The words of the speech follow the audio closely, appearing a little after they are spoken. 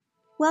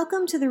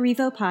Welcome to the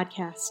Revo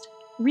Podcast.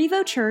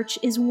 Revo Church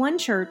is one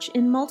church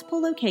in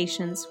multiple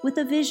locations with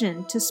a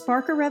vision to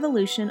spark a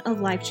revolution of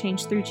life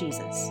change through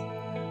Jesus.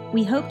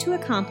 We hope to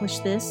accomplish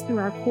this through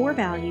our core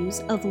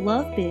values of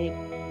love big,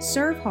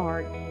 serve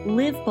hard,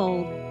 live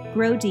bold,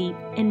 grow deep,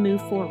 and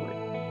move forward.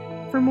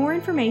 For more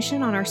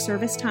information on our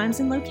service times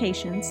and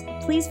locations,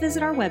 please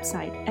visit our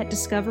website at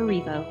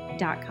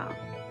discoverrevo.com.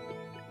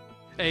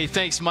 Hey,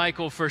 thanks,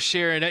 Michael, for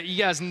sharing. You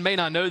guys may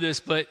not know this,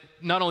 but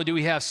not only do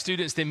we have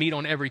students that meet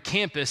on every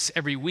campus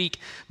every week,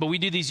 but we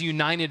do these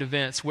United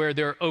events where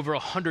there are over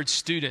 100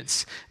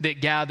 students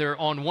that gather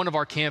on one of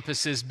our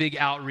campuses, big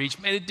outreach.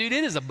 Man, dude,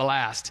 it is a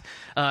blast.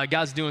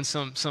 God's doing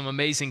some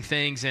amazing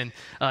things. And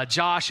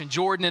Josh and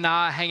Jordan and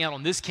I hang out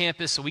on this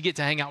campus, so we get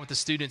to hang out with the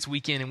students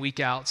week in and week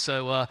out.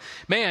 So,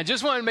 man,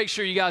 just wanted to make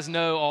sure you guys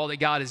know all that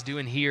God is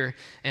doing here.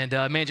 And,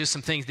 man, just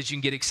some things that you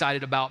can get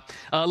excited about.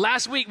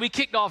 Last week, we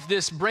kicked off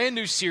this brand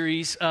new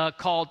series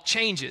called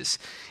Changes.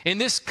 And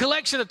this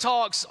collection of talks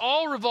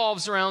all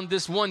revolves around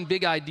this one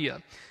big idea,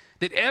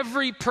 that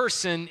every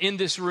person in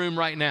this room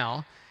right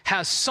now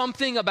has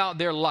something about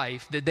their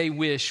life that they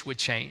wish would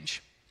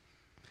change.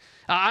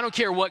 I don't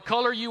care what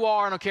color you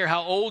are, I don't care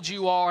how old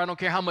you are, I don't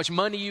care how much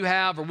money you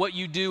have or what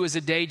you do as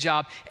a day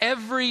job.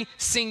 Every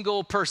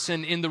single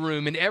person in the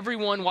room and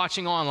everyone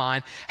watching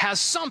online has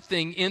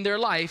something in their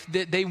life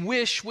that they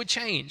wish would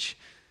change.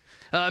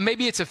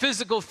 Maybe it's a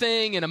physical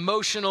thing, an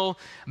emotional,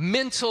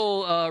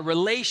 mental,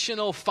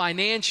 relational,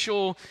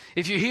 financial.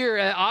 If you're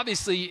here,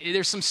 obviously,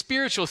 there's some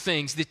spiritual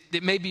things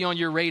that may be on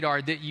your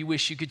radar that you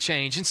wish you could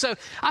change. And so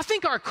I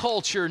think our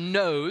culture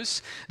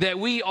knows that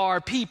we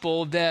are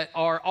people that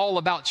are all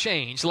about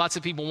change. Lots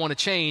of people want to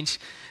change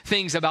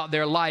things about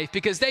their life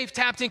because they've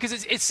tapped in,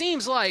 because it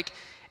seems like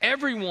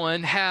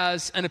everyone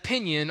has an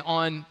opinion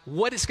on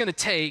what it's going to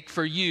take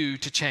for you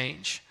to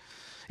change.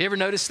 You ever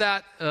notice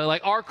that?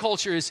 Like our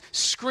culture is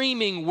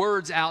screaming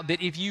words out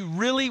that if you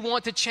really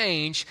want to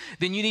change,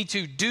 then you need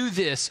to do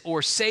this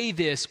or say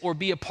this or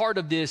be a part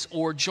of this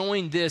or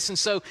join this. And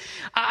so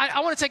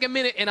I want to take a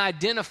minute and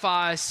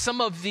identify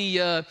some of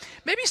the,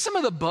 maybe some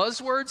of the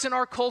buzzwords in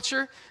our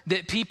culture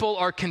that people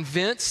are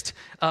convinced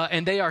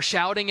and they are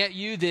shouting at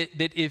you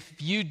that if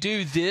you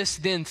do this,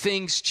 then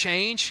things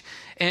change.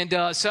 And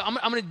so I'm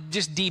going to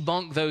just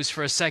debunk those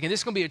for a second.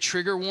 This is going to be a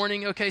trigger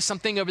warning, okay?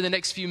 Something over the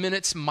next few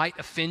minutes might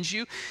offend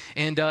you.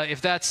 And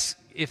if that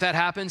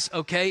happens,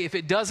 okay. If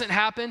it doesn't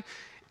happen,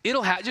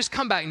 just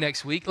come back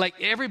next week. Like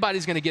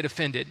everybody's going to get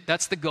offended.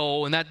 That's the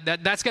goal, and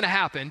that's going to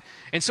happen.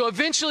 And so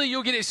eventually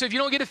you'll get it. So if you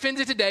don't get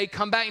offended today,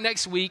 come back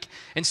next week,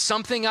 and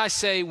something I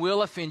say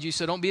will offend you.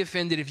 So don't be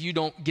offended if you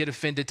don't get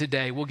offended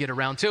today. We'll get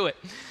around to it.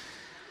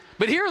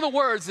 But here are the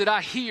words that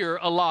I hear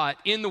a lot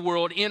in the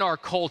world, in our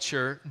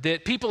culture,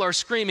 that people are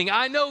screaming,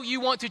 I know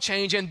you want to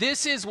change, and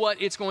this is what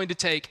it's going to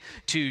take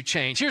to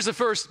change. Here's the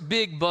first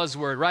big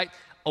buzzword, right?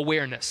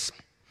 Awareness.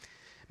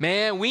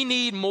 Man, we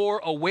need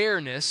more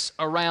awareness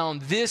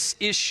around this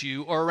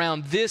issue or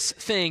around this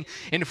thing.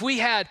 And if we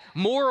had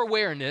more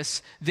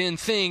awareness, then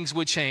things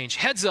would change.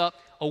 Heads up,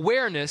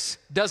 awareness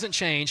doesn't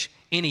change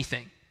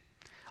anything.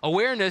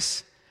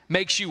 Awareness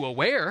makes you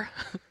aware,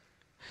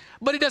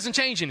 but it doesn't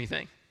change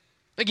anything.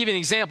 I'll give you an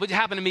example. It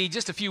happened to me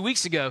just a few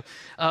weeks ago.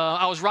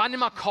 I was riding in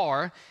my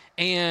car,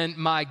 and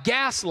my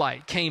gas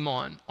light came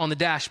on the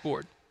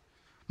dashboard.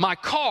 My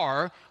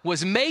car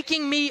was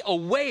making me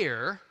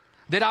aware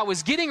that I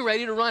was getting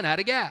ready to run out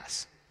of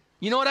gas.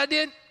 You know what I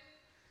did?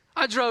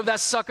 I drove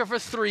that sucker for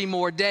 3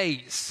 more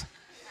days.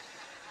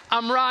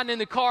 I'm riding in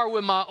the car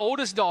with my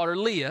oldest daughter,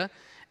 Leah,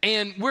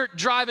 and we're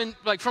driving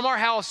like from our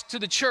house to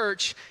the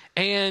church,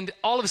 and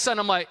all of a sudden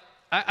I'm like,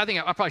 I think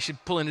I probably should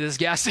pull into this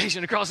gas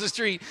station across the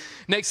street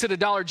next to the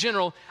Dollar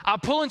General. I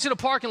pull into the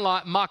parking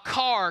lot, my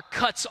car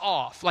cuts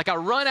off. Like I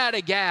run out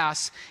of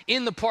gas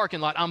in the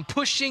parking lot. I'm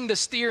pushing the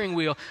steering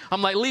wheel.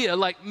 I'm like, Leah,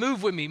 like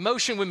move with me,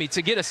 motion with me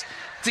to get us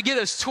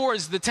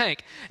towards the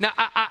tank. Now,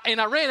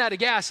 I ran out of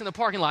gas in the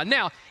parking lot.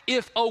 Now,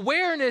 if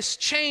awareness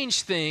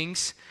changed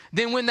things,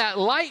 then when that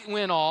light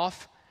went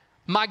off,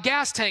 my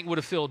gas tank would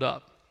have filled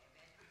up.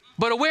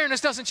 But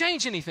awareness doesn't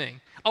change anything.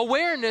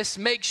 Awareness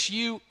makes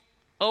you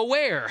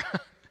aware,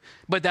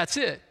 but that's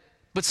it.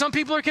 But some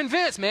people are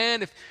convinced,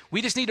 man, if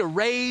we just need to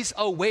raise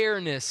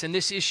awareness and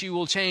this issue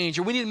will change,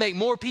 or we need to make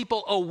more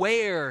people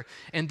aware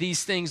and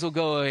these things will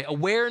go away.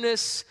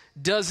 Awareness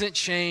doesn't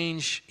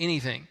change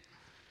anything.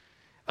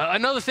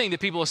 Another thing that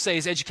people will say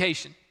is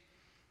education.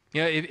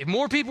 You know, if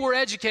more people were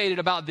educated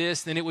about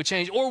this, then it would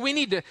change. Or we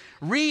need to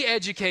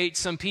re-educate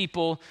some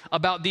people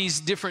about these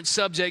different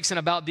subjects and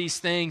about these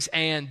things,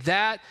 and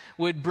that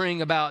would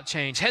bring about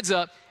change. Heads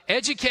up,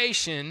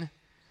 education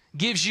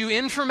gives you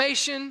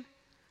information,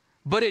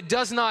 but it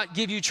does not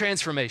give you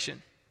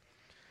transformation.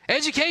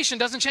 Education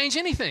doesn't change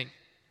anything.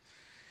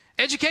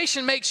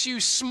 Education makes you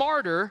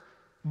smarter,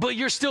 but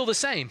you're still the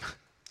same.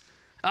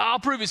 I'll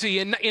prove it to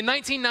you. In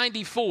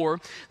 1994,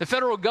 the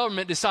federal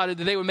government decided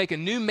that they would make a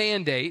new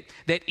mandate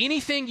that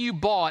anything you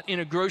bought in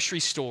a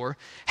grocery store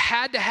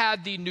had to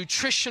have the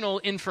nutritional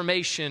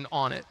information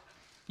on it.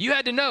 You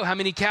had to know how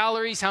many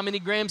calories, how many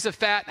grams of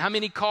fat, how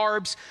many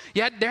carbs.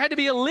 There had to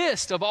be a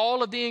list of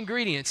all of the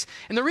ingredients.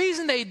 And the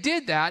reason they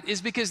did that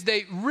is because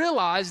they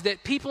realized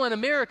that people in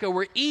America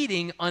were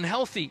eating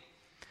unhealthy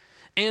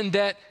and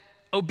that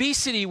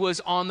obesity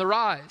was on the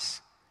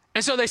rise.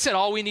 And so they said,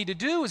 all we need to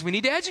do is we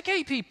need to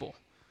educate people.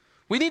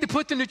 We need to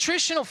put the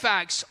nutritional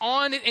facts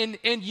on it,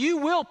 and you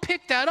will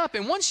pick that up.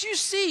 And once you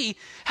see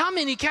how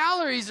many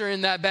calories are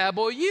in that bad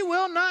boy, you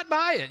will not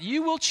buy it.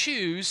 You will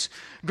choose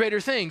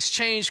greater things.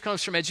 Change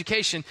comes from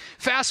education.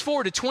 Fast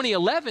forward to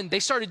 2011, they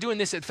started doing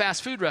this at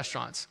fast food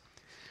restaurants.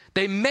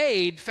 They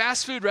made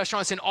fast food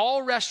restaurants, and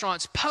all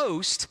restaurants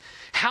post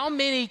how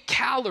many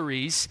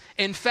calories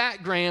and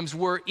fat grams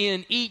were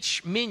in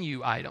each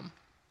menu item.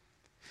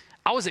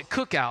 I was at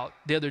Cookout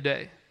the other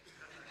day.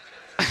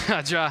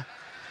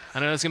 I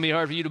know it's going to be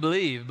hard for you to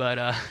believe, but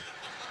I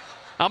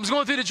was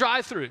going through the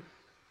drive-thru.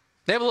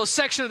 They have a little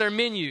section of their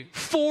menu,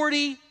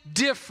 40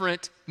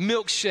 different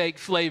milkshake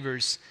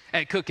flavors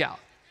at Cookout.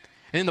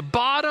 And in the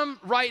bottom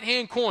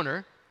right-hand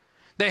corner,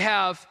 they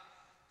have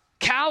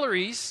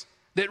calories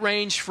that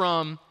range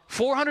from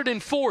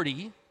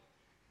 440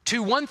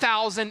 to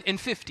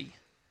 1,050.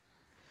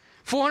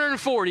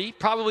 440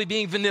 probably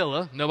being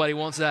vanilla. Nobody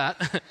wants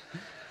that.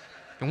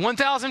 And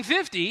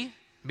 1,050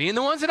 being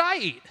the ones that I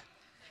eat.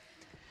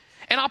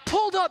 And I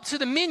pulled up to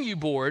the menu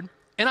board,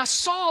 and I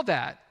saw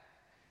that.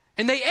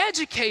 And they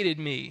educated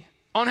me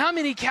on how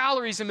many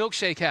calories a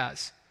milkshake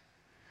has.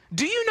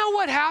 Do you know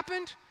what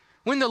happened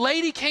when the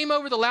lady came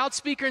over the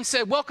loudspeaker and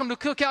said, "Welcome to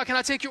Cookout, can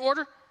I take your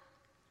order?"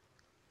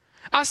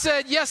 I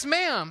said, "Yes,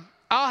 ma'am.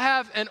 I'll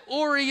have an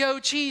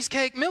Oreo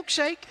cheesecake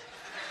milkshake."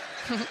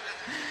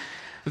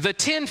 The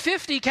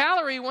 1,050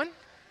 calorie one.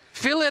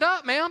 Fill it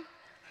up, ma'am.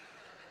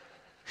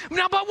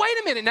 Now, but wait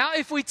a minute. Now,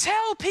 if we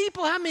tell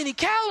people how many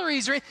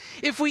calories are in,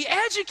 if we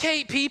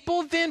educate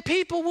people, then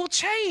people will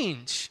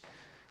change.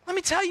 Let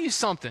me tell you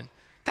something.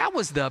 That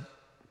was the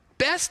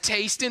best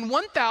tasting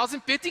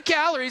 1,050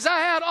 calories I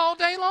had all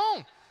day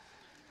long.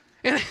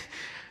 And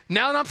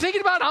now that I'm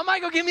thinking about it, I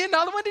might go give me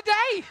another one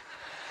today.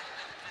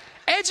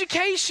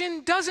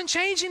 Education doesn't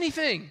change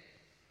anything.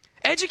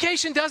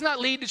 Education does not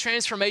lead to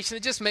transformation.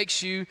 It just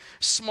makes you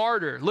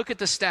smarter. Look at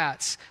the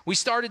stats. We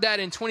started that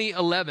in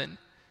 2011.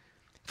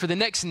 For the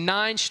next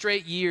 9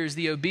 straight years,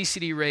 the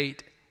obesity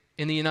rate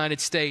in the United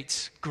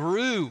States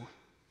grew.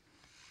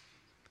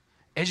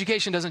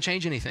 Education doesn't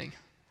change anything.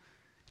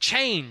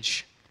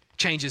 Change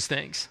changes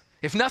things.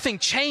 If nothing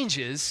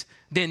changes,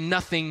 then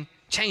nothing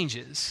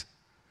changes.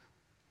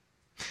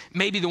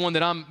 Maybe the one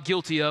that I'm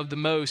guilty of the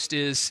most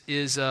is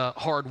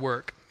hard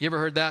work. You ever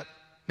heard that?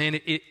 Man,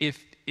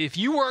 if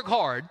you work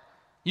hard,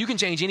 you can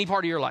change any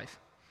part of your life.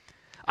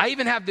 I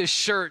even have this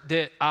shirt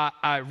that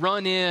I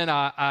run in,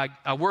 I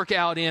work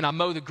out in, I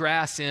mow the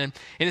grass in,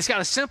 and it's got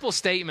a simple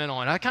statement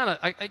on it.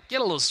 I get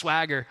a little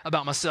swagger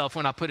about myself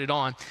when I put it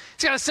on.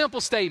 It's got a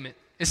simple statement.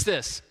 It's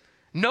this: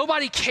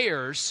 nobody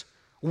cares,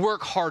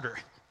 work harder.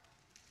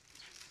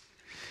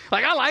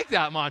 Like, I like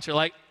that mantra.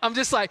 Like, I'm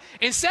just like,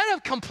 instead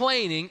of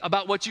complaining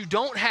about what you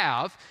don't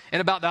have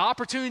and about the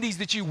opportunities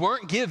that you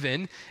weren't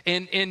given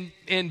and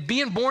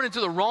being born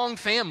into the wrong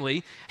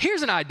family,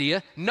 here's an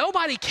idea.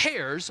 Nobody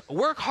cares,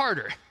 work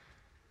harder.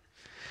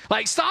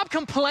 Like, stop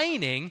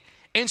complaining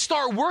and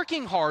start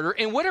working harder,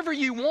 and whatever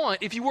you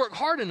want, if you work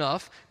hard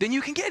enough, then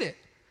you can get it.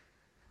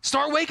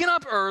 Start waking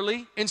up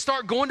early and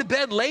start going to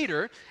bed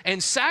later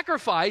and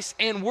sacrifice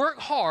and work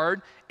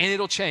hard, and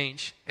it'll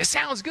change. It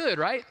sounds good,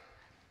 right?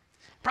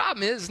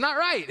 Problem is, it's not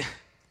right.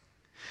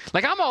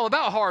 Like, I'm all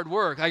about hard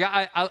work. Like,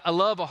 I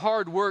love a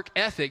hard work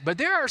ethic, but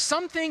there are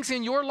some things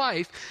in your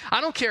life,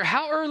 I don't care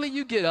how early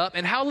you get up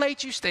and how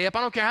late you stay up,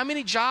 I don't care how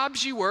many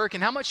jobs you work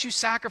and how much you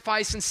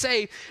sacrifice and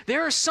save,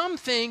 there are some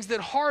things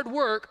that hard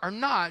work are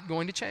not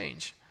going to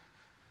change.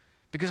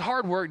 Because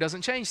hard work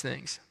doesn't change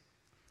things.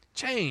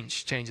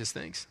 Change changes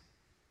things.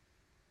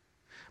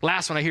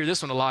 Last one, I hear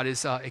this one a lot,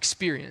 is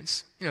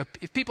experience. You know,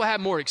 if people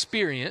had more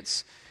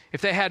experience,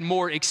 if they had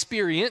more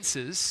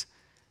experiences,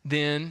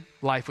 then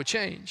life would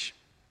change.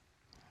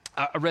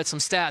 I read some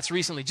stats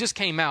recently, just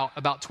came out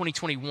about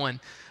 2021,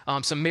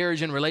 some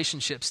marriage and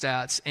relationship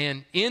stats.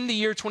 And in the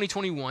year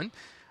 2021,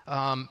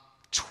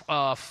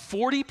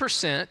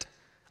 40%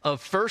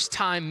 of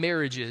first-time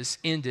marriages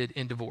ended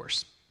in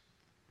divorce.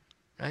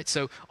 Right?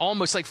 So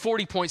almost like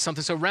 40 point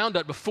something. So round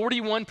up to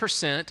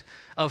 41%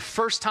 of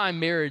first-time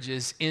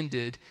marriages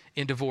ended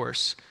in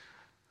divorce.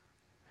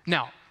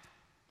 Now,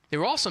 there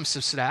were also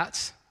some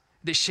stats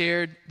that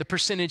shared the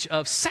percentage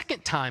of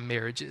second-time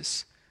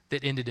marriages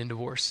that ended in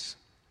divorce.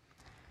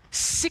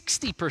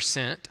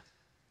 60%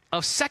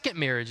 of second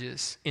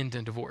marriages end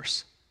in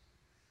divorce.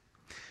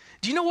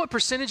 Do you know what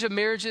percentage of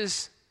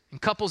marriages and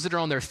couples that are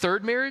on their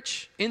third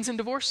marriage ends in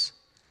divorce?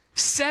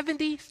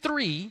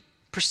 73%.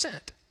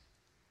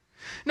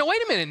 Now,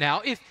 wait a minute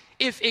now. If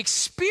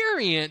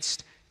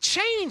experienced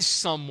change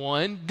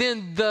someone,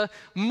 then the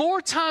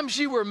more times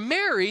you were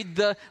married,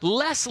 the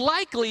less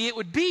likely it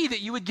would be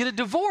that you would get a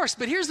divorce.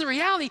 But here's the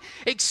reality.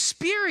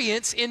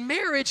 Experience in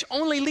marriage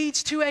only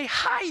leads to a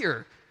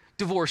higher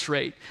divorce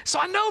rate. So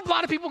I know a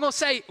lot of people are going to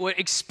say, well,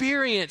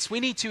 we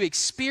need to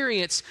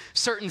experience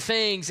certain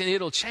things and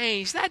it'll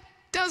change. That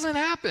doesn't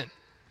happen.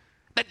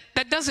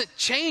 That doesn't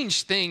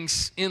change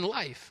things in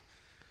life.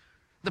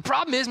 The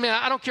problem is, man,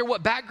 I don't care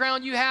what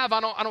background you have. I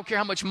don't care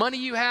how much money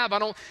you have. I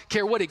don't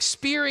care what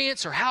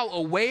experience or how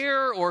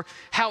aware or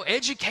how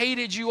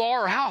educated you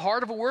are or how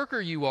hard of a worker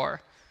you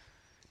are.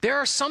 There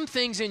are some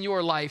things in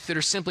your life that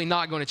are simply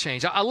not going to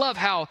change. I love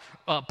how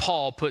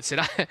Paul puts it.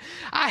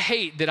 I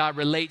hate that I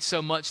relate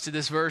so much to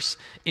this verse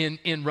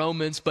in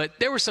Romans, but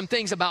there were some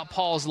things about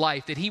Paul's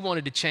life that he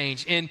wanted to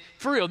change. And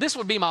for real, this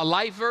would be my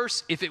life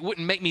verse if it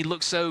wouldn't make me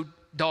look so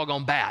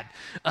doggone bad.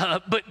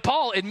 But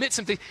Paul admits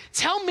something.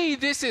 Tell me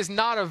this is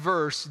not a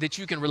verse that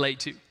you can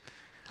relate to.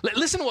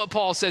 Listen to what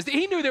Paul says.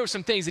 He knew there were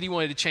some things that he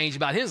wanted to change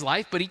about his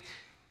life, but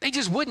they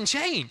just wouldn't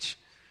change.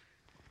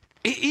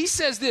 He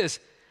says this,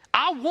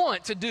 I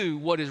want to do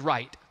what is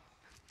right,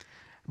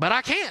 but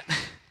I can't.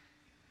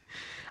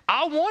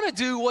 I want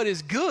to do what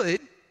is good,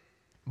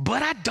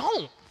 but I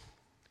don't.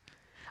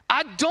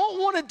 I don't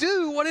want to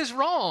do what is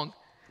wrong,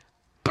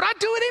 but I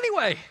do it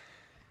anyway.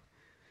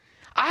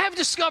 I have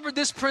discovered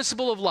this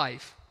principle of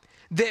life,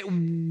 that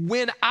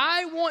when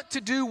I want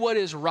to do what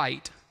is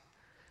right,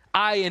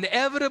 I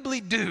inevitably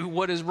do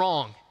what is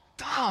wrong.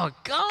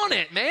 Doggone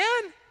it,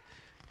 man.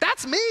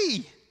 That's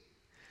me.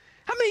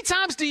 How many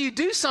times do you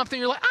do something,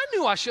 you're like, I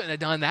knew I shouldn't have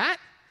done that.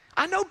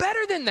 I know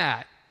better than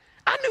that.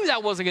 I knew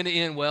that wasn't going to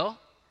end well.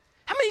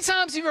 How many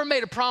times have you ever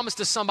made a promise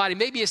to somebody,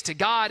 maybe it's to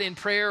God in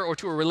prayer or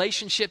to a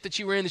relationship that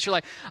you were in, that you're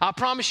like, I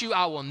promise you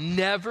I will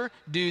never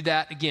do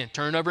that again.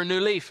 Turn over a new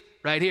leaf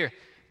right here.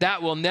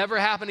 That will never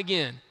happen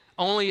again.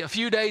 Only a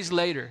few days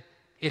later,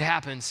 it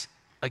happens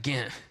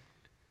again.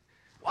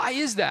 Why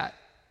is that?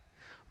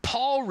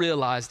 Paul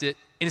realized it,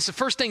 and it's the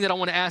first thing that I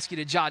want to ask you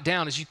to jot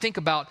down as you think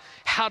about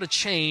how to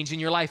change in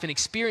your life and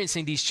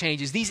experiencing these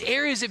changes, these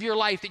areas of your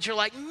life that you're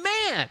like,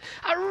 man,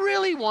 I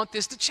really want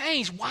this to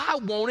change. Why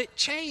won't it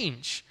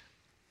change?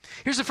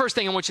 Here's the first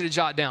thing I want you to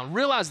jot down.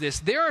 Realize this.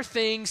 There are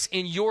things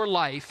in your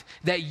life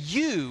that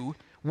you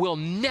will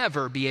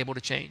never be able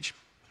to change.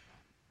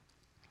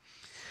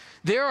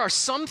 There are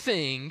some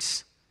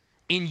things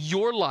in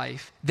your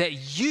life that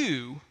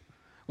you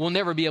will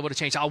never be able to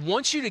change. I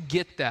want you to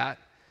get that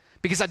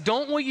because I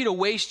don't want you to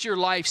waste your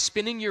life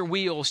spinning your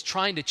wheels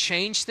trying to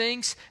change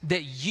things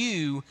that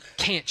you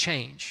can't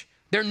change.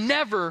 They're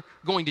never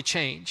going to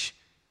change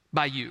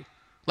by you.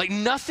 Like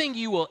nothing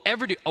you will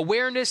ever do,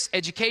 awareness,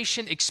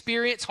 education,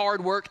 experience,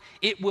 hard work,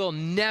 it will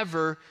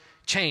never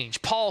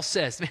change. Paul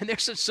says, man,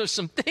 there's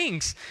some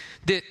things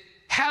that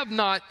have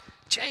not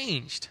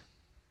changed.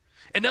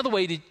 Another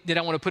way that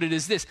I want to put it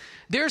is this.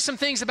 There are some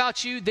things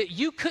about you that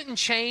you couldn't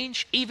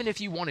change even if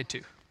you wanted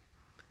to,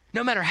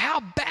 no matter how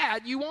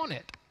bad you want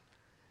it.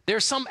 There are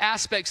some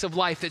aspects of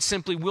life that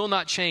simply will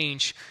not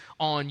change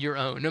on your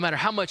own, no matter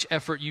how much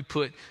effort you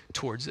put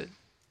towards it.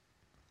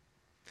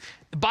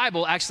 The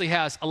Bible actually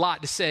has a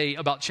lot to say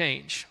about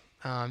change,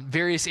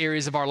 various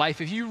areas of our life.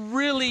 If you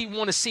really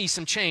want to see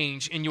some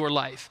change in your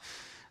life,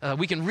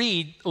 we can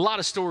read a lot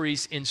of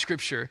stories in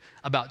Scripture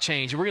about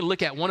change. And we're going to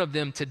look at one of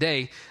them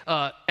today.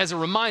 As a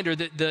reminder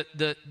that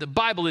the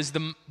Bible is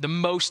the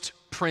most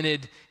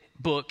printed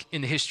book in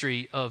the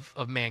history of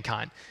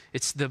mankind.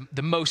 It's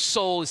the most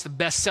sold, it's the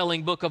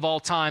best-selling book of all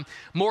time.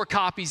 More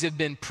copies have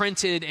been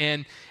printed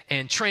and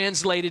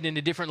translated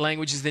into different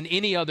languages than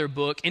any other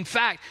book. In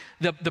fact,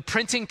 the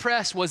printing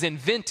press was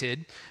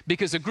invented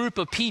because a group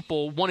of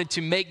people wanted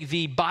to make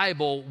the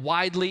Bible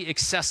widely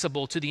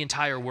accessible to the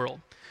entire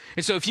world.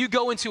 And so if you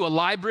go into a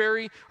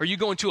library or you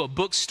go into a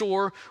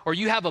bookstore or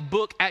you have a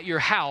book at your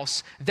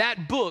house,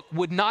 that book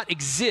would not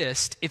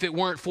exist if it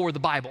weren't for the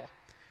Bible.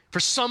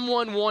 For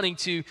someone wanting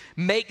to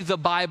make the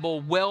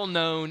Bible well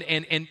known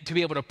and to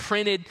be able to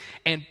print it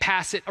and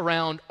pass it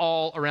around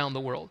all around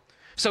the world.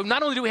 So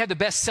not only do we have the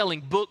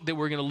best-selling book that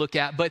we're going to look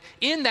at, but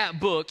in that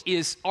book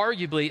is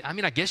arguably,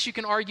 I guess you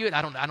can argue it.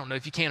 I don't know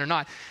if you can or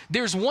not.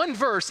 There's one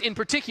verse in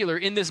particular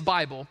in this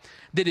Bible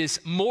that is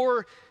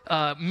more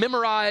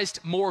memorized,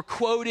 more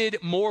quoted,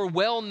 more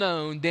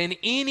well-known than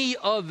any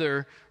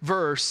other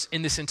verse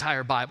in this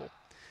entire Bible.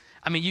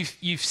 I mean,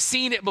 you've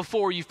seen it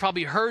before. You've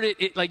probably heard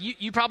it.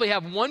 You probably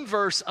have one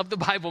verse of the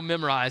Bible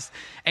memorized,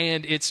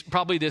 and it's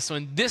probably this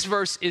one. This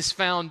verse is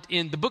found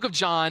in the book of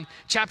John,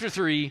 chapter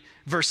 3,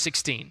 verse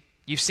 16.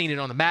 You've seen it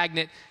on the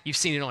magnet. You've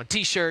seen it on a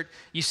T-shirt.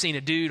 You've seen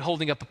a dude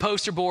holding up a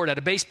poster board at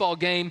a baseball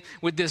game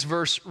with this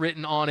verse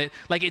written on it.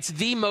 Like it's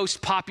the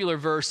most popular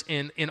verse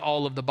in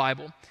all of the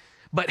Bible.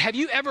 But have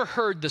you ever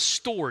heard the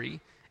story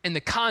and the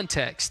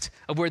context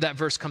of where that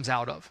verse comes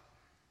out of?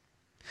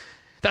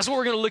 That's what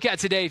we're going to look at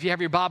today. If you have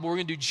your Bible, we're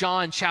going to do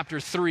John chapter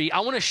 3. I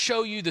want to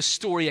show you the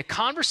story, a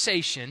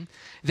conversation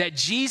that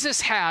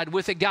Jesus had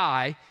with a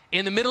guy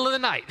in the middle of the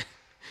night.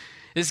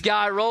 This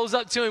guy rolls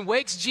up to him,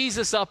 wakes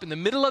Jesus up in the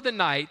middle of the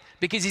night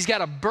because he's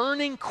got a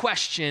burning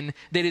question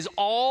that is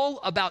all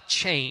about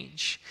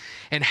change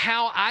and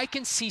how I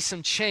can see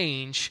some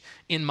change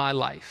in my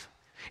life.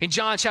 In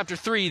John chapter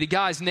 3, the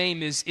guy's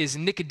name is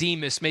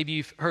Nicodemus. Maybe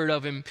you've heard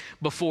of him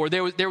before.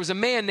 There was a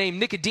man named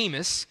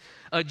Nicodemus,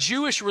 a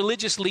Jewish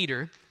religious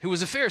leader who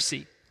was a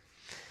Pharisee.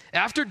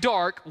 After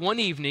dark, one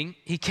evening,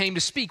 he came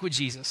to speak with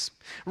Jesus.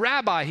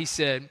 "Rabbi," he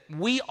said,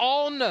 "we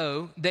all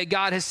know that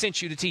God has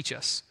sent you to teach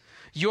us.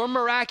 Your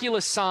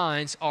miraculous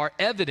signs are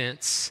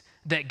evidence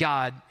that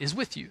God is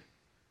with you."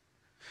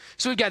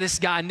 So we've got this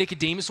guy,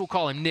 Nicodemus, we'll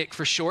call him Nick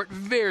for short,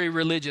 very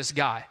religious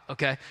guy,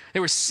 okay?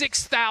 There were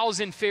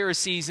 6,000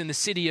 Pharisees in the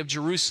city of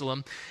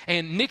Jerusalem,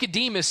 and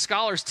Nicodemus,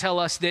 scholars tell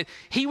us that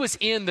he was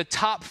in the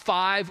top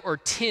 5 or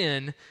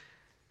 10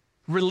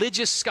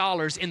 religious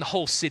scholars in the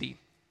whole city.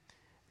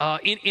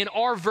 In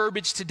our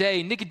verbiage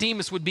today,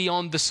 Nicodemus would be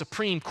on the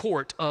Supreme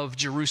Court of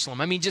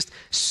Jerusalem. I mean, just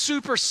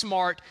super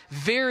smart,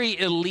 very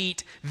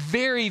elite,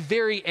 very,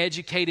 very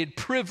educated,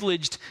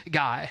 privileged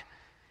guy.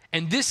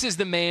 And this is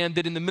the man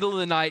that in the middle of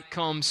the night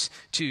comes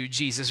to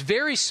Jesus.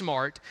 Very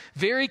smart,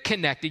 very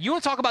connected. You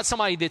want to talk about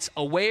somebody that's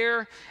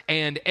aware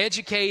and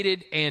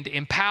educated and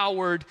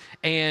empowered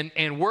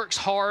and works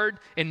hard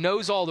and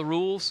knows all the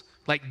rules?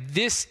 Like,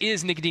 this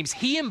is Nicodemus.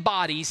 He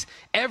embodies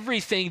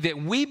everything that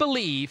we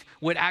believe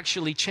would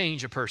actually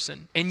change a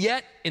person. And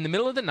yet, in the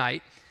middle of the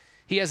night,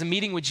 he has a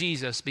meeting with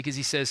Jesus because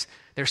he says,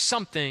 "There's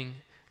something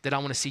that I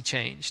want to see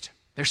changed.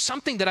 There's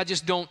something that I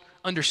just don't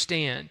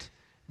understand,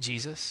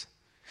 Jesus."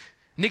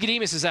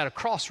 Nicodemus is at a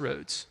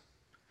crossroads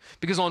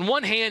because on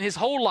one hand, his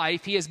whole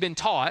life, he has been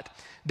taught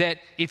that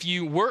if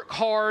you work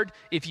hard,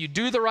 if you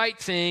do the right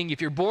thing,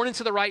 if you're born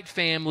into the right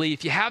family,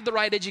 if you have the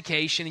right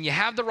education and you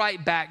have the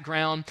right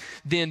background,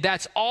 then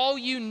that's all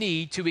you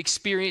need to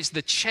experience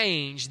the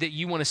change that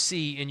you want to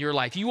see in your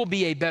life. You will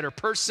be a better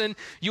person.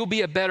 You'll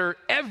be a better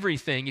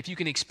everything if you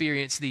can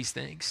experience these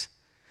things.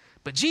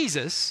 But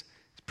Jesus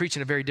is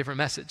preaching a very different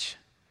message.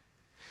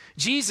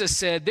 Jesus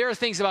said, there are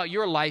things about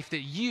your life that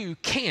you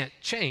can't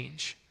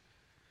change.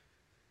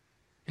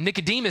 And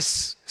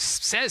Nicodemus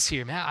says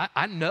here, man,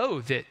 I know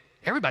that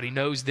everybody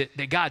knows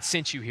that God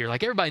sent you here.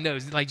 Like, everybody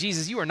knows, like,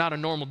 Jesus, you are not a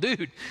normal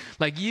dude.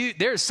 Like,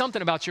 there's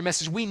something about your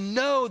message. We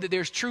know that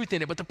there's truth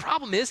in it. But the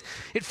problem is,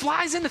 it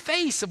flies in the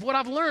face of what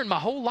I've learned my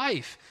whole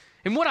life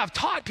and what I've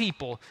taught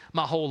people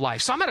my whole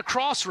life. So I'm at a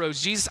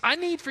crossroads, Jesus. I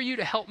need for you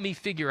to help me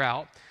figure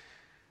out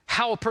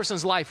how a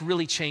person's life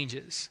really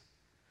changes.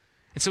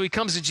 And so he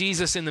comes to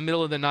Jesus in the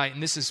middle of the night,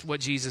 and this is what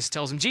Jesus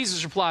tells him.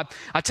 Jesus replied,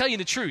 "I tell you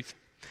the truth.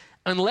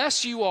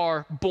 Unless you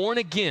are born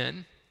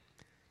again,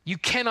 you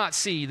cannot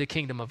see the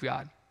kingdom of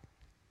God."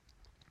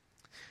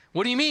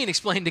 "What do you mean?"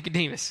 explained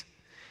Nicodemus.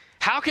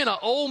 "How can an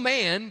old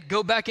man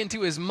go back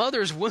into his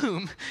mother's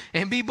womb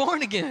and be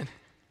born again?"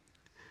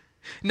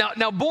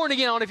 Now, born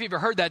again, I don't know if you've ever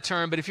heard that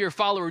term, but if you're a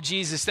follower of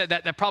Jesus,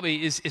 that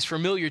probably is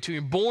familiar to you.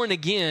 Born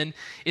again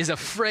is a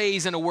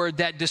phrase and a word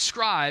that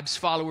describes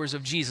followers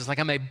of Jesus. Like,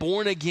 I'm a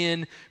born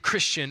again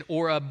Christian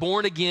or a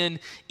born again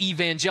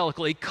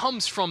evangelical. It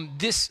comes from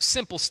this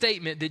simple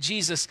statement that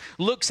Jesus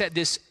looks at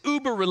this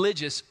uber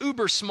religious,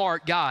 uber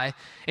smart guy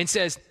and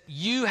says,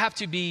 you have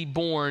to be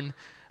born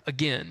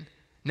again.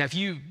 Now,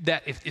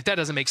 if that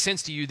doesn't make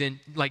sense to you,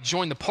 then like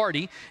join the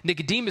party.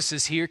 Nicodemus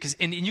is here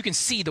and you can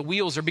see the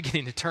wheels are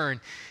beginning to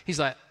turn. He's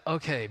like,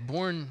 okay,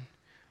 born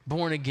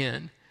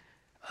again.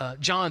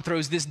 John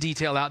throws this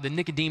detail out that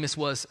Nicodemus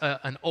was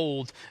an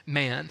old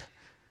man.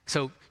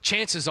 So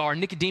chances are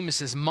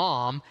Nicodemus's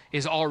mom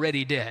is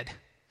already dead.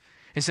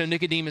 And so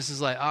Nicodemus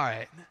is like, all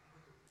right,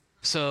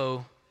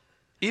 so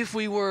if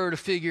we were to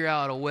figure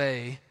out a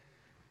way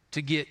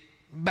to get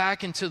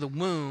back into the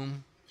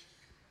womb,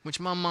 which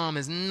my mom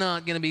is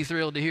not going to be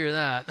thrilled to hear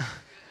that.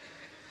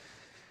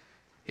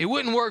 It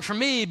wouldn't work for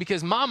me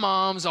because my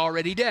mom's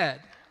already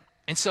dead.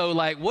 And so,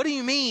 like, what do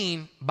you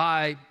mean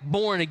by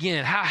born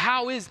again?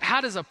 How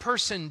does a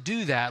person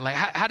do that? Like,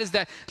 how does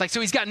that, like, so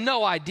he's got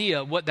no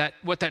idea what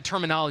that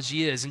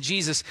terminology is. And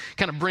Jesus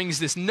kind of brings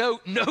this no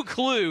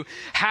clue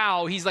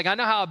how. He's like, I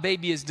know how a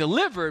baby is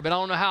delivered, but I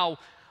don't know how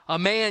a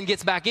man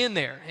gets back in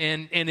there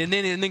and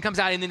then comes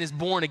out and then is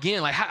born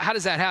again. Like, how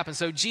does that happen?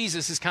 So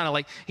Jesus is kind of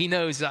like, he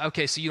knows,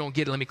 okay, so you don't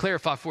get it. Let me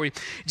clarify for you.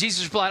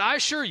 Jesus replied, I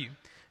assure you,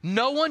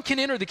 no one can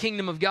enter the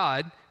kingdom of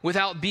God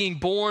without being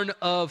born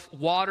of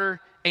water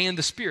and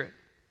the Spirit.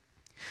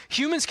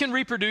 Humans can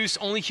reproduce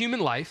only human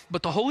life,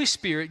 but the Holy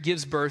Spirit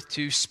gives birth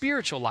to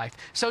spiritual life.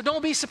 So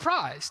don't be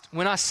surprised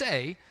when I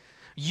say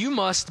you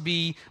must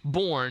be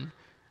born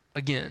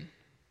again.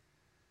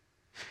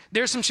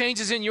 There's some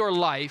changes in your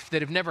life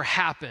that have never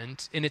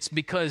happened, and it's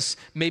because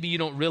maybe you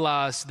don't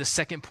realize the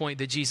second point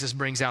that Jesus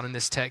brings out in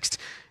this text.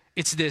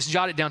 It's this,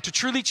 jot it down. To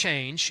truly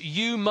change,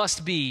 you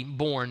must be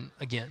born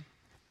again.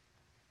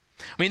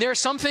 I mean, there are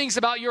some things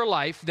about your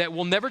life that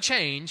will never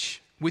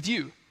change with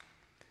you.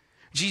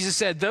 Jesus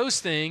said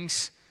those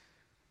things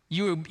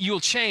you'll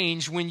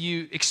change when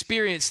you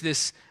experience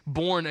this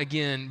born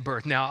again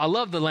birth. Now, I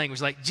love the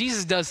language. Like,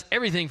 Jesus does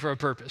everything for a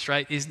purpose,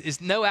 right?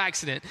 It's no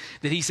accident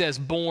that he says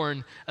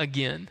born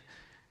again.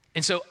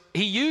 And so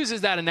he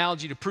uses that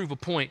analogy to prove a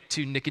point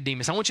to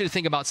Nicodemus. I want you to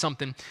think about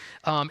something.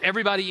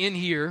 Everybody in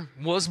here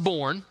was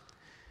born,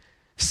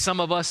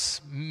 some of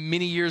us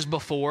many years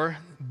before,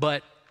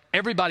 but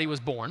everybody was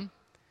born.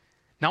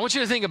 Now I want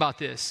you to think about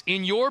this.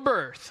 In your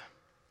birth,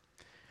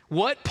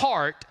 what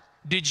part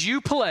did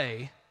you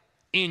play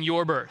in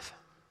your birth?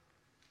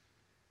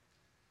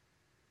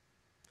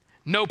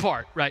 No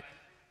part, right?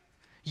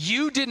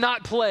 You did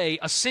not play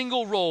a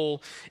single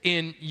role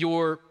in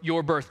your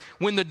birth.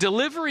 When the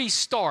delivery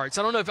starts,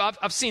 I don't know if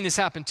I've seen this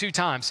happen 2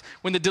 times.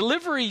 When the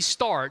delivery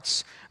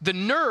starts, the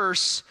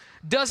nurse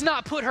does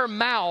not put her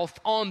mouth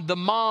on the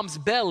mom's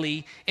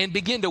belly and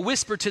begin to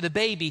whisper to the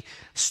baby,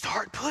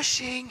 start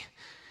pushing,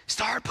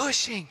 start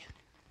pushing.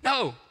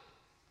 No,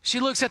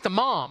 she looks at the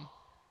mom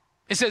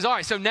and says, all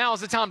right, so now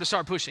is the time to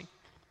start pushing.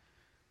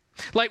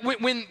 Like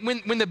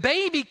when the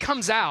baby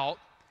comes out,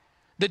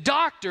 the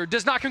doctor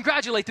does not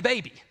congratulate the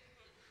baby.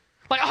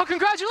 Like, oh,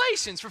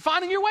 congratulations for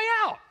finding your way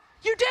out.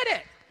 You did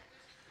it.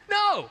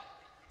 No,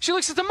 she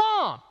looks at the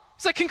mom.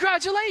 It's like,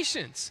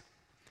 congratulations.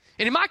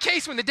 And in my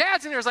case, when the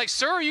dad's in there, it's like,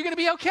 sir, are you going to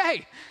be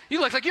okay? You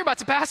look like you're about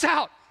to pass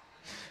out.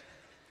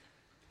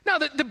 Now,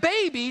 the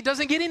baby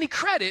doesn't get any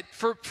credit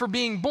for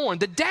being born.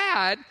 The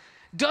dad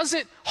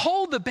doesn't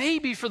hold the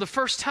baby for the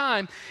first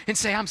time and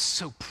say, I'm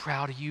so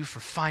proud of you for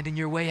finding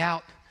your way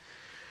out.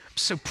 I'm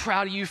so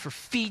proud of you for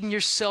feeding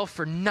yourself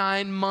for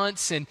 9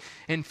 months and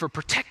for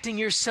protecting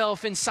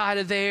yourself inside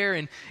of there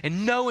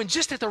and knowing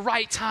just at the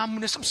right time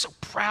when I'm so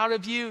proud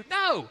of you.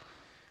 No,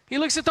 he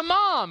looks at the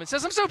mom and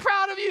says, I'm so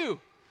proud of you.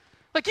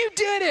 Like, you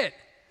did it.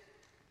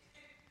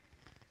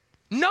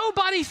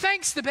 Nobody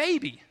thanks the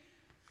baby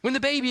when the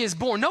baby is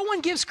born. No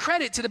one gives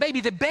credit to the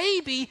baby. The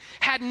baby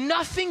had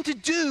nothing to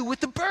do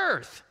with the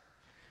birth.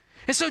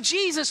 And so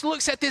Jesus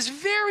looks at this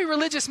very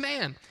religious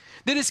man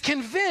that is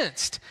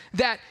convinced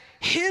that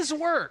his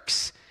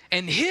works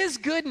and his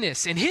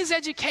goodness and his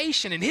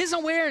education and his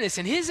awareness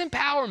and his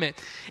empowerment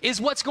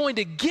is what's going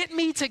to get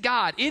me to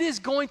God. It is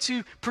going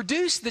to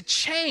produce the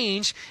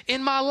change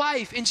in my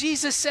life. And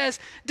Jesus says,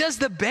 does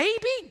the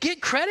baby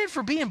get credit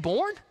for being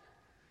born?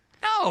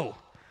 No.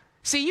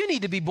 See, you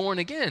need to be born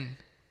again.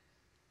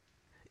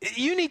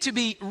 You need to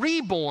be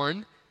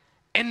reborn.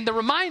 And the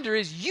reminder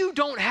is you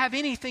don't have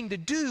anything to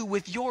do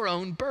with your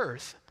own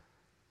birth.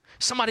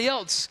 Somebody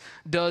else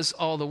does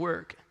all the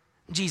work.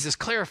 Jesus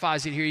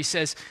clarifies it here. He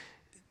says,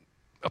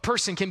 a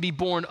person can be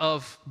born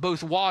of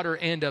both water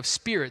and of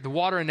spirit. The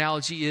water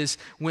analogy is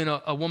when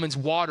a woman's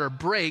water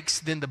breaks,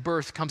 then the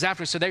birth comes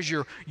after. So there's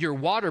your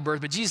water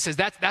birth. But Jesus says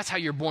that's how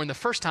you're born the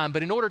first time.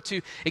 But in order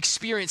to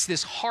experience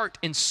this heart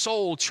and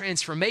soul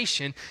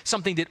transformation,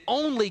 something that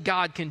only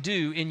God can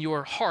do in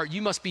your heart,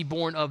 you must be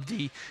born of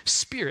the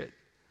Spirit.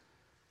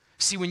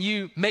 See, when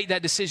you make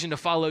that decision to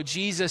follow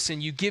Jesus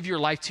and you give your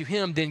life to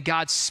him, then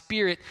God's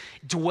Spirit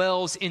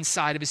dwells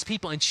inside of his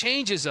people and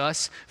changes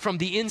us from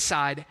the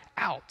inside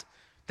out.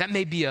 That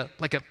may be a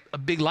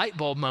big light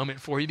bulb moment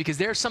for you, because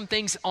there are some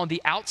things on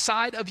the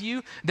outside of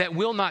you that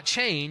will not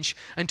change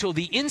until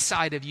the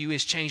inside of you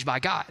is changed by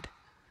God.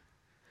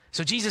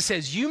 So Jesus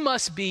says you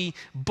must be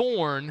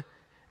born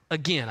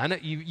again. I know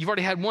you've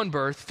already had one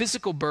birth,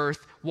 physical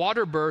birth,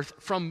 water birth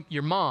from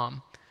your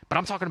mom, but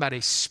I'm talking about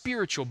a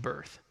spiritual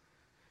birth.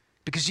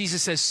 Because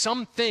Jesus says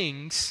some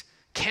things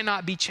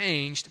cannot be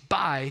changed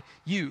by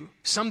you.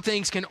 Some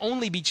things can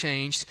only be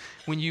changed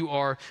when you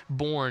are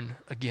born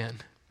again.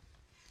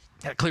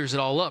 That clears it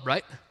all up,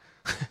 right?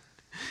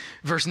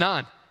 Verse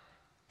 9,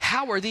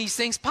 how are these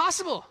things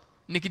possible?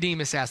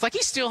 Nicodemus asked. Like,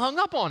 he's still hung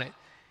up on it.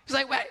 He's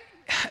like,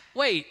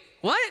 wait,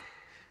 what?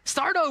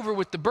 Start over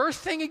with the birth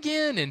thing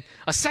again and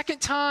a second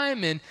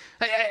time. And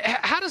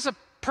how does a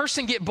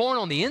person get born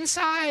on the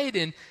inside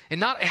and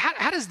not,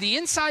 how does the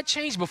inside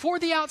change before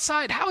the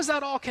outside? How is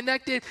that all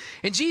connected?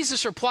 And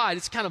Jesus replied,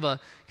 it's kind of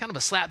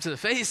a slap to the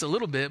face a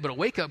little bit, but a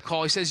wake-up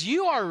call. He says,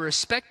 you are a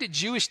respected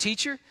Jewish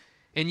teacher,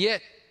 and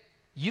yet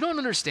you don't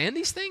understand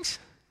these things?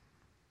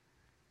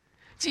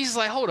 Jesus is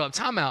like, hold up,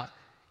 time out.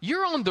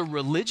 You're on the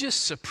religious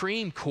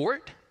Supreme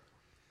Court,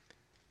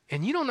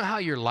 and you don't know how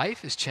your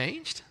life has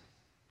changed?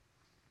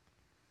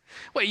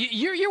 Wait,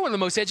 you're one of the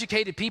most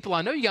educated people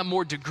I know. You got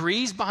more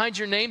degrees behind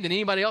your name than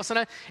anybody else I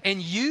know,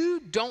 and you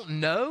don't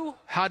know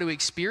how to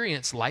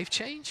experience life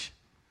change?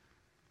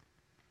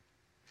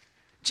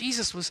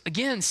 Jesus was,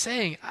 again,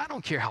 saying, I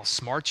don't care how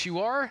smart you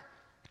are.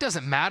 It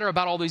doesn't matter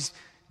about all these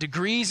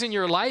degrees in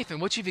your life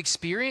and what you've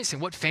experienced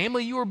and what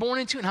family you were born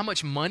into and how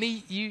much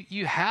money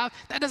you have.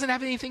 That doesn't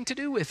have anything to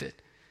do with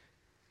it.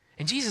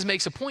 And Jesus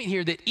makes a point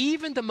here that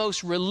even the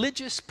most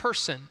religious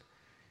person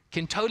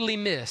can totally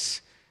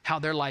miss how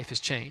their life has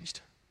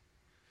changed.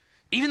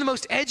 Even the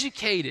most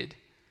educated,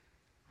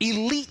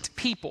 elite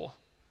people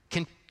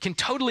can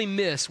totally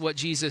miss what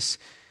Jesus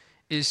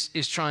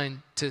is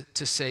trying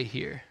to say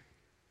here.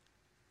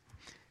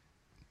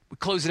 We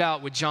close it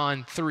out with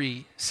John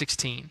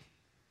 3:16.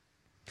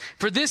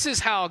 For this is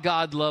how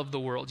God loved the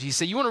world. Jesus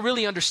said, you want to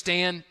really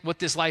understand what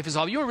this life is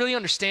all about? You want to really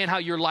understand how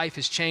your life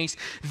has changed?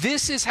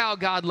 This is how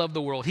God loved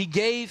the world. He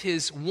gave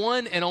his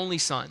one and only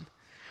Son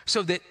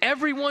so that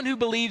everyone who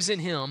believes in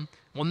him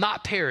will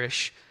not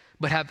perish,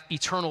 but have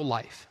eternal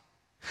life.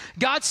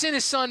 God sent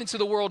his Son into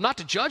the world not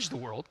to judge the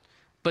world,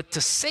 but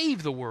to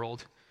save the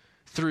world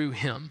through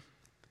him.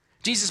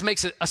 Jesus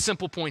makes a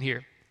simple point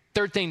here.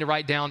 Third thing to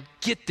write down,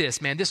 get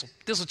this, man, this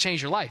will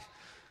change your life.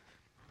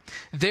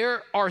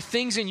 There are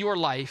things in your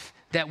life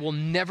that will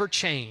never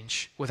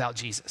change without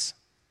Jesus.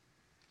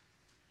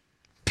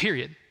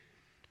 Period.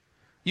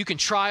 You can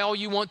try all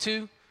you want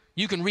to.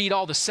 You can read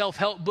all the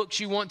self-help books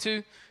you want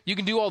to. You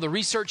can do all the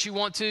research you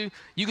want to.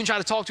 You can try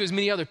to talk to as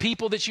many other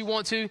people that you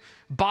want to.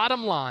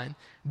 Bottom line,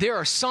 there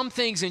are some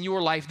things in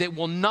your life that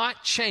will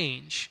not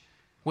change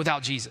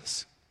without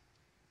Jesus.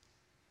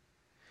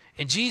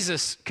 And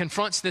Jesus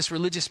confronts this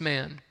religious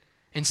man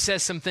and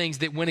says some things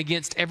that went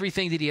against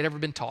everything that he had ever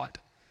been taught,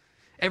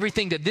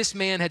 everything that this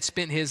man had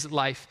spent his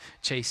life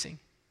chasing.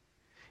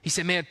 He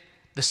said, man,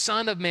 the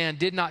Son of Man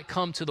did not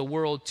come to the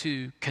world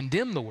to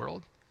condemn the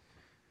world,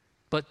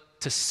 but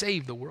to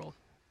save the world.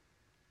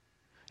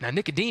 Now,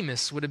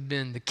 Nicodemus would have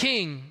been the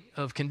king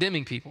of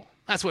condemning people.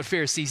 That's what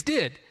Pharisees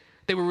did.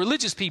 They were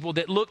religious people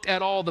that looked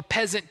at all the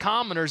peasant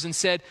commoners and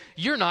said,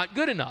 you're not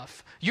good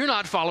enough. You're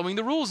not following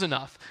the rules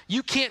enough.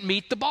 You can't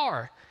meet the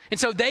bar. And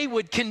so they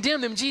would condemn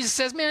them. Jesus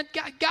says, man,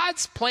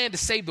 God's plan to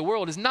save the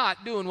world is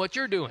not doing what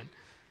you're doing.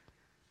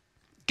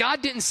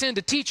 God didn't send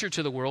a teacher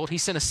to the world. He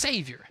sent a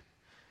Savior.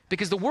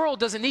 Because the world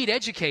doesn't need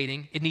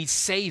educating. It needs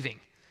saving.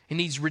 It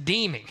needs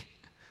redeeming.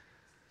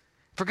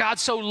 For God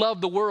so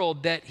loved the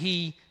world that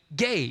he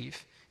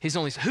gave his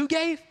only son. Who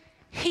gave?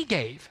 He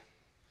gave.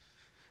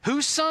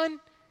 Whose son?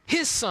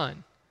 His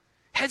son.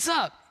 Heads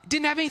up. It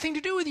didn't have anything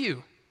to do with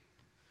you.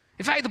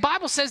 In fact, the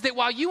Bible says that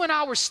while you and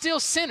I were still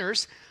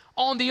sinners,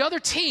 on the other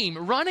team,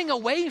 running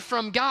away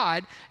from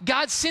God,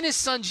 God sent his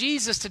son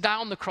Jesus to die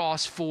on the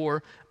cross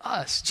for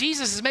us.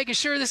 Jesus is making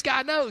sure this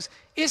guy knows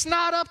it's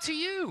not up to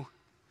you.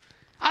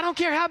 I don't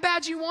care how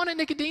bad you want it,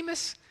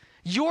 Nicodemus.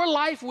 Your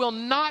life will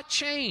not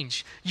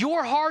change.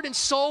 Your heart and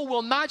soul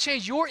will not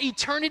change. Your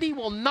eternity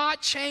will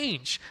not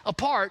change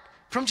apart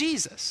from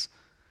Jesus.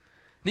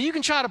 Now you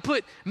can try to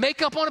put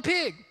makeup on a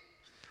pig.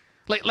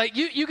 Like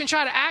you can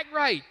try to act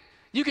right.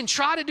 You can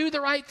try to do the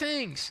right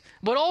things.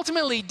 But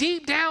ultimately,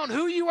 deep down,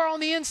 who you are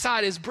on the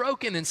inside is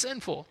broken and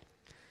sinful.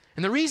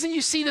 And the reason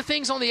you see the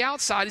things on the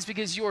outside is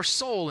because your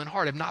soul and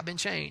heart have not been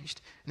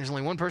changed. And there's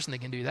only one person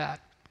that can do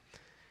that,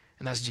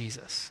 and that's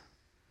Jesus.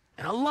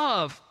 And I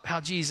love how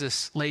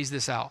Jesus lays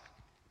this out,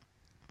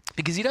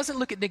 because he doesn't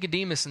look at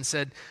Nicodemus and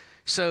said,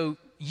 so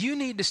you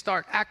need to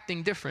start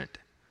acting different.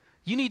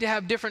 You need to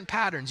have different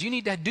patterns. You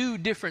need to do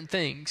different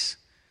things.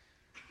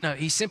 No,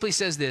 he simply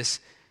says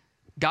this: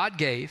 God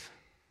gave,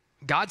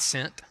 God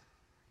sent,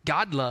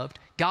 God loved,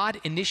 God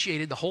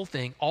initiated the whole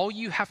thing. All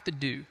you have to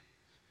do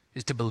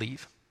is to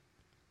believe.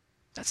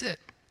 That's it.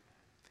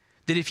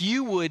 That if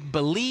you would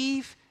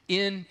believe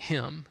in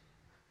him,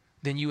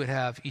 then you would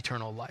have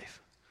eternal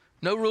life.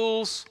 No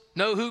rules,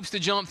 no hoops to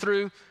jump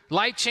through.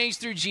 Life change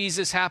through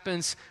Jesus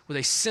happens with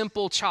a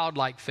simple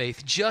childlike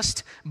faith,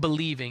 just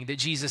believing that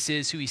Jesus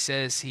is who he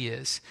says he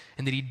is,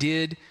 and that he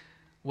did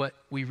what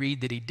we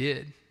read that he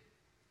did.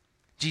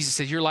 Jesus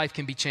says your life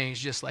can be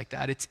changed just like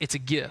that. It's a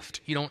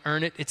gift. You don't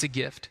earn it, it's a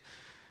gift.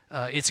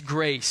 It's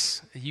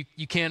grace.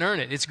 You can't earn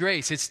it. It's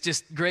grace. It's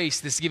just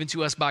grace that's given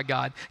to us by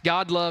God.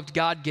 God loved,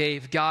 God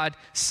gave, God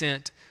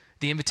sent.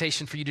 The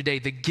invitation for you today,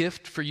 the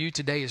gift for you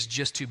today is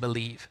just to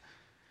believe.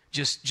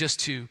 Just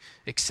to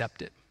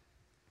accept it.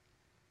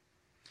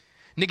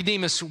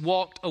 Nicodemus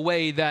walked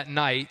away that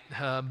night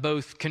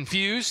both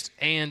confused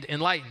and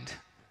enlightened.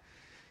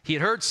 He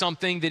had heard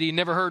something that he had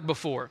never heard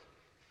before,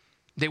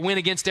 that went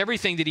against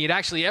everything that he had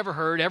actually ever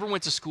heard, ever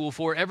went to school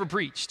for, ever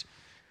preached.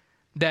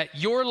 That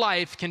your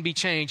life can be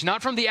changed,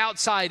 not from the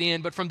outside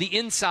in, but from the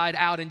inside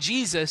out. And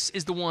Jesus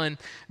is the one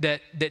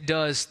that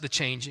does the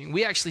changing.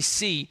 We actually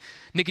see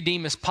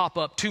Nicodemus pop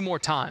up 2 more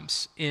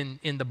times in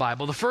the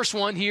Bible. The first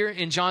one here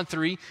in John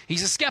 3,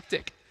 he's a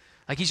skeptic.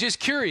 Like, he's just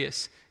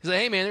curious. He's like,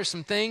 hey man, there's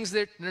some things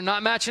that are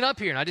not matching up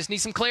here, and I just need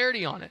some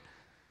clarity on it.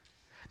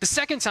 The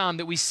second time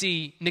that we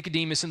see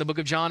Nicodemus in the book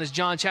of John is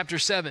John chapter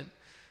 7.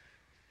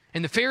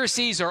 And the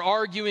Pharisees are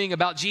arguing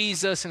about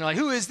Jesus, and they're like,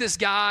 who is this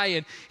guy?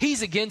 And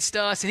he's against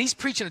us, and he's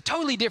preaching a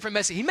totally different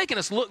message. He's making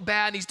us look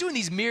bad, and he's doing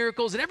these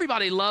miracles, and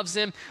everybody loves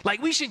him.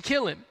 Like, we should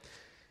kill him.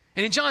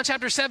 And in John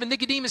chapter 7,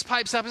 Nicodemus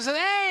pipes up and says,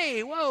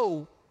 hey,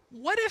 whoa,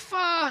 what if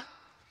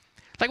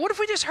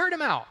we just heard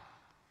him out?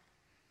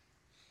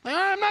 Like,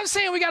 I'm not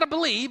saying we got to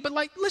believe, but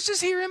let's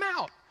just hear him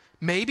out.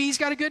 Maybe he's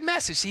got a good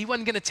message. He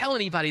wasn't going to tell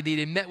anybody that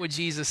he met with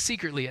Jesus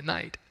secretly at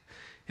night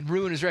and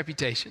ruin his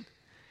reputation.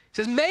 He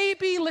says,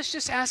 maybe let's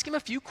just ask him a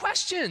few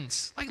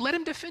questions. Let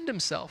him defend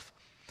himself.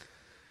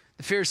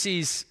 The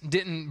Pharisees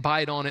didn't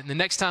bite on it. And the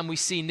next time we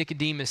see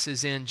Nicodemus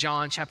is in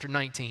John chapter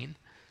 19.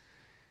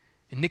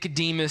 And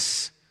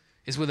Nicodemus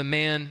is with a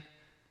man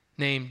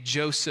named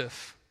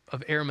Joseph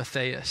of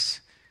Arimathea.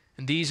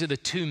 And these are the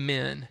 2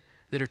 men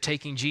that are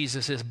taking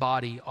Jesus'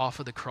 body off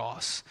of the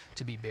cross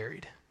to be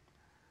buried.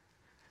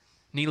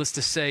 Needless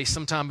to say,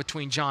 sometime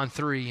between John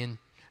 3 and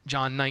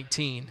John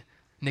 19,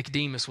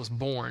 Nicodemus was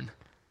born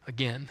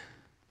again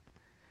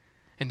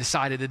and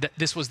decided that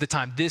this was the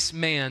time. This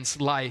man's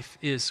life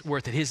is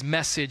worth it. His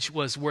message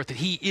was worth it.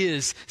 He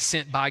is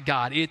sent by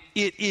God. It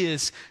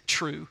is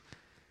true.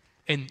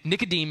 And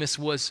Nicodemus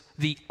was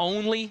the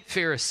only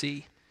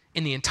Pharisee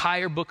in the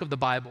entire book of the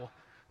Bible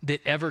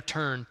that ever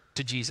turned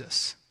to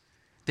Jesus,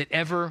 that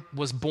ever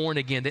was born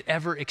again, that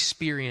ever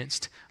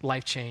experienced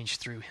life change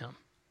through him.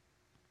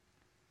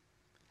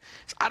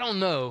 So I don't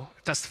know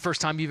if that's the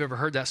first time you've ever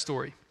heard that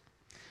story.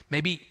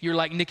 Maybe you're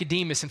like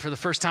Nicodemus, and for the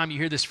first time you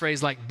hear this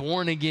phrase like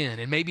born again,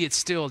 and maybe it's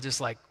still just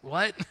like,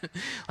 what?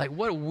 Like,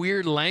 what a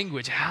weird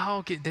language.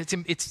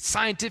 It's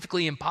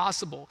scientifically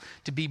impossible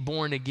to be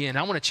born again.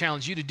 I want to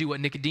challenge you to do what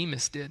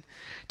Nicodemus did,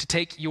 to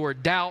take your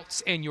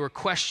doubts and your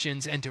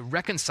questions and to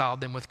reconcile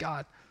them with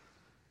God.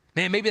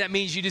 Man, maybe that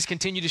means you just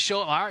continue to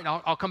show up. All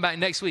right, I'll come back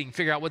next week and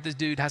figure out what this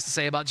dude has to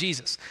say about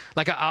Jesus.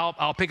 Like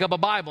I'll pick up a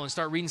Bible and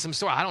start reading some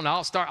story. I don't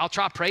know. I'll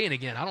try praying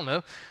again. I don't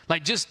know.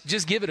 Like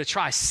just give it a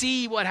try.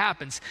 See what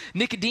happens.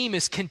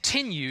 Nicodemus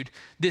continued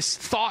this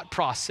thought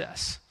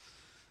process.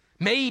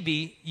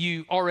 Maybe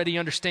you already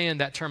understand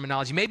that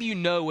terminology. Maybe you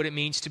know what it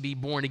means to be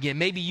born again.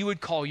 Maybe you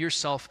would call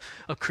yourself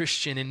a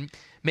Christian, and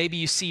maybe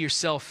you see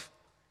yourself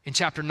in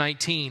chapter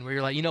 19 where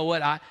you're like, you know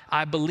what?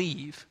 I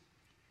believe.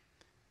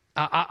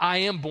 I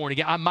am born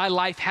again. My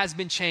life has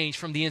been changed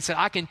from the inside.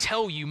 I can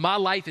tell you my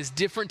life is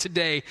different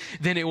today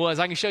than it was.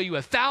 I can show you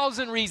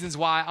 1,000 reasons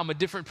why I'm a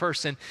different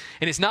person.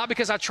 And it's not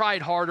because I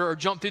tried harder or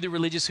jumped through the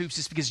religious hoops.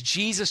 It's because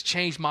Jesus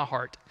changed my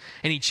heart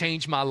and he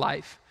changed my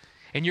life.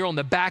 And you're on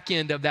the back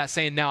end of that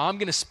saying, now I'm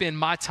going to spend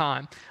my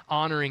time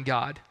honoring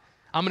God.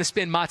 I'm going to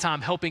spend my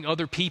time helping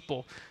other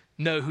people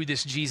know who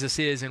this Jesus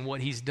is and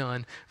what he's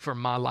done for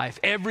my life.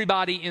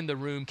 Everybody in the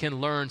room can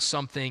learn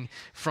something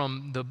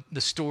from the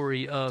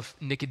story of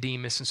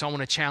Nicodemus. And so I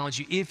want to challenge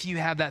you, if you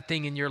have that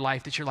thing in your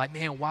life that you're like,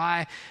 man,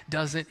 why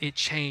doesn't it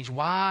change?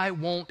 Why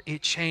won't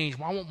it change?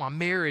 Why won't my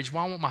marriage?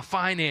 Why won't my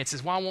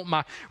finances? Why won't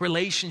my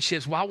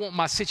relationships? Why won't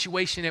my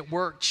situation at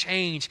work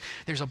change?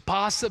 There's a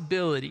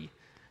possibility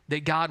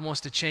that God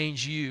wants to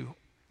change you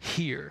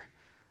here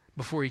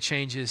before he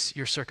changes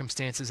your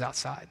circumstances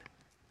outside.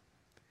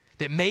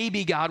 That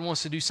maybe God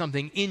wants to do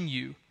something in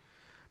you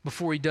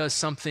before he does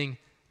something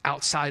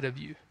outside of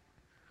you.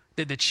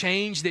 That the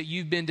change that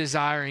you've been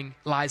desiring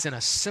lies in a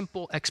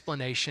simple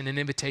explanation and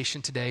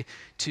invitation today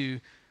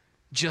to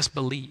just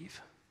believe.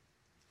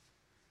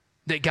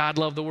 That God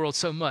loved the world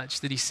so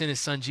much that he sent his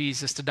son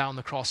Jesus to die on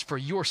the cross for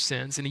your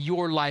sins, and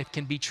your life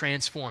can be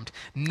transformed,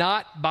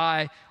 not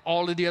by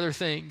all of the other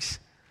things,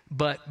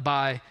 but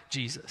by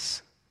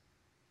Jesus.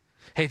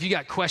 Hey, if you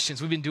got questions,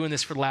 we've been doing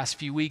this for the last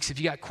few weeks. If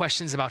you got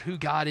questions about who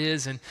God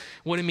is and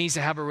what it means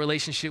to have a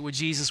relationship with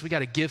Jesus, we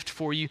got a gift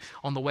for you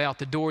on the way out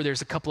the door.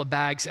 There's a couple of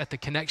bags at the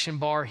connection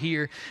bar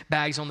here,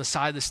 bags on the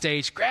side of the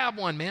stage. Grab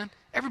one, man.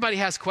 Everybody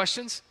has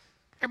questions.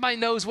 Everybody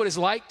knows what it's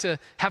like to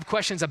have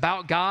questions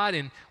about God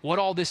and what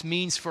all this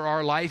means for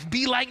our life.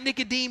 Be like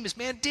Nicodemus,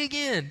 man. Dig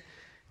in.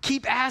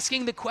 Keep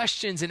asking the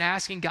questions and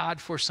asking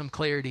God for some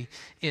clarity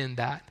in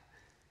that.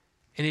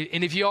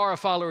 And if you are a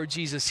follower of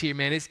Jesus here,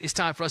 man, it's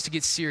time for us to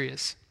get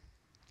serious,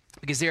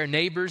 because there are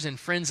neighbors and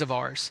friends of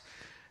ours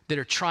that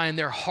are trying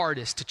their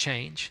hardest to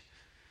change.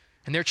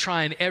 And they're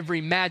trying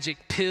every magic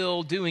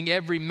pill, doing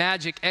every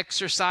magic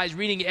exercise,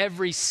 reading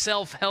every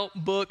self-help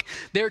book.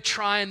 They're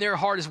trying their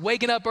hardest,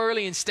 waking up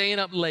early and staying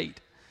up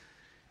late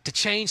to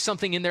change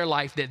something in their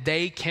life that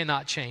they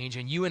cannot change.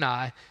 And you and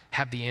I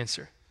have the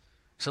answer.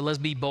 So let's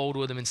be bold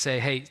with them and say,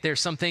 hey,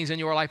 there's some things in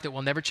your life that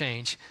will never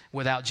change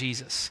without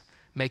Jesus.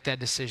 Make that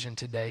decision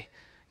today.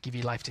 Give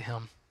your life to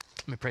him.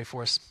 Let me pray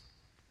for us.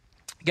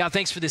 God,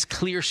 thanks for this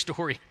clear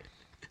story.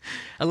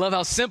 I love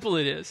how simple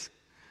it is,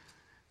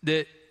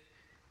 that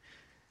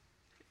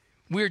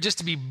we are just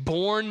to be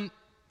born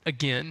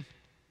again,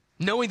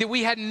 knowing that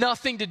we had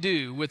nothing to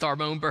do with our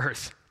own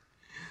birth.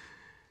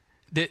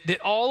 That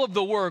all of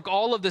the work,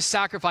 all of the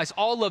sacrifice,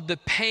 all of the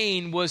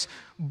pain was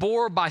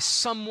bore by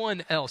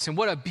someone else. And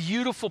what a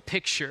beautiful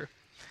picture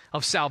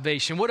of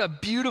salvation. What a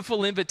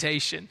beautiful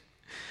invitation.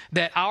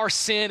 That our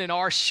sin and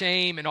our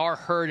shame and our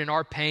hurt and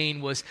our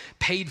pain was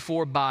paid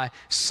for by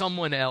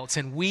someone else.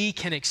 And we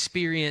can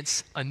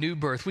experience a new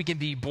birth. We can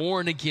be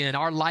born again.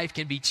 Our life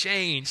can be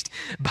changed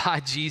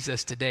by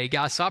Jesus today.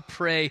 God, so I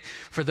pray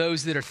for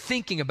those that are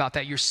thinking about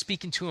that. You're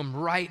speaking to them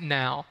right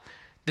now,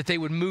 that they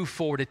would move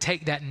forward to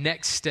take that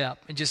next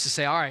step and just to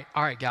say, all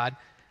right, God,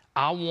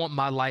 I want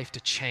my life to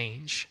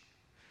change.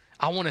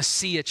 I want to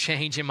see a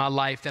change in my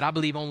life that I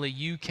believe only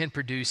you can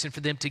produce, and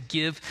for them to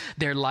give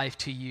their life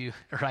to you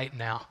right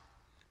now.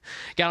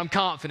 God, I'm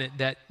confident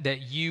that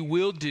you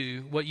will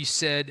do what you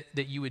said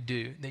that you would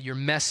do, that your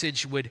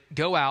message would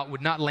go out,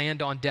 would not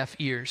land on deaf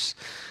ears,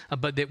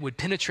 but that would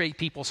penetrate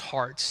people's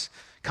hearts,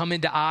 come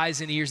into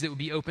eyes and ears that would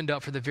be opened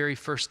up for the very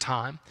first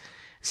time.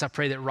 So I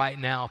pray that right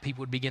now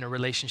people would begin a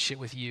relationship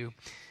with you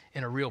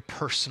in a real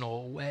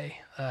personal way.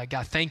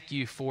 God, thank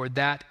you for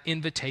that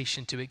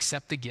invitation to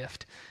accept the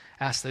gift.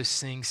 Ask those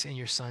things in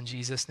your son,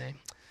 Jesus' name.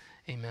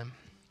 Amen.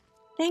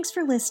 Thanks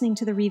for listening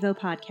to the Revo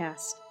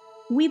podcast.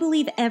 We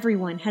believe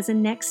everyone has a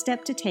next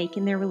step to take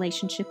in their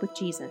relationship with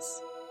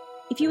Jesus.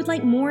 If you would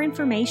like more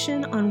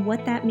information on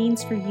what that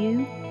means for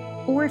you,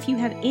 or if you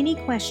have any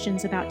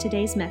questions about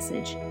today's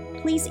message,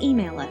 please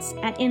email us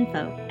at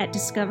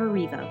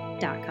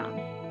info@discoverrevo.com.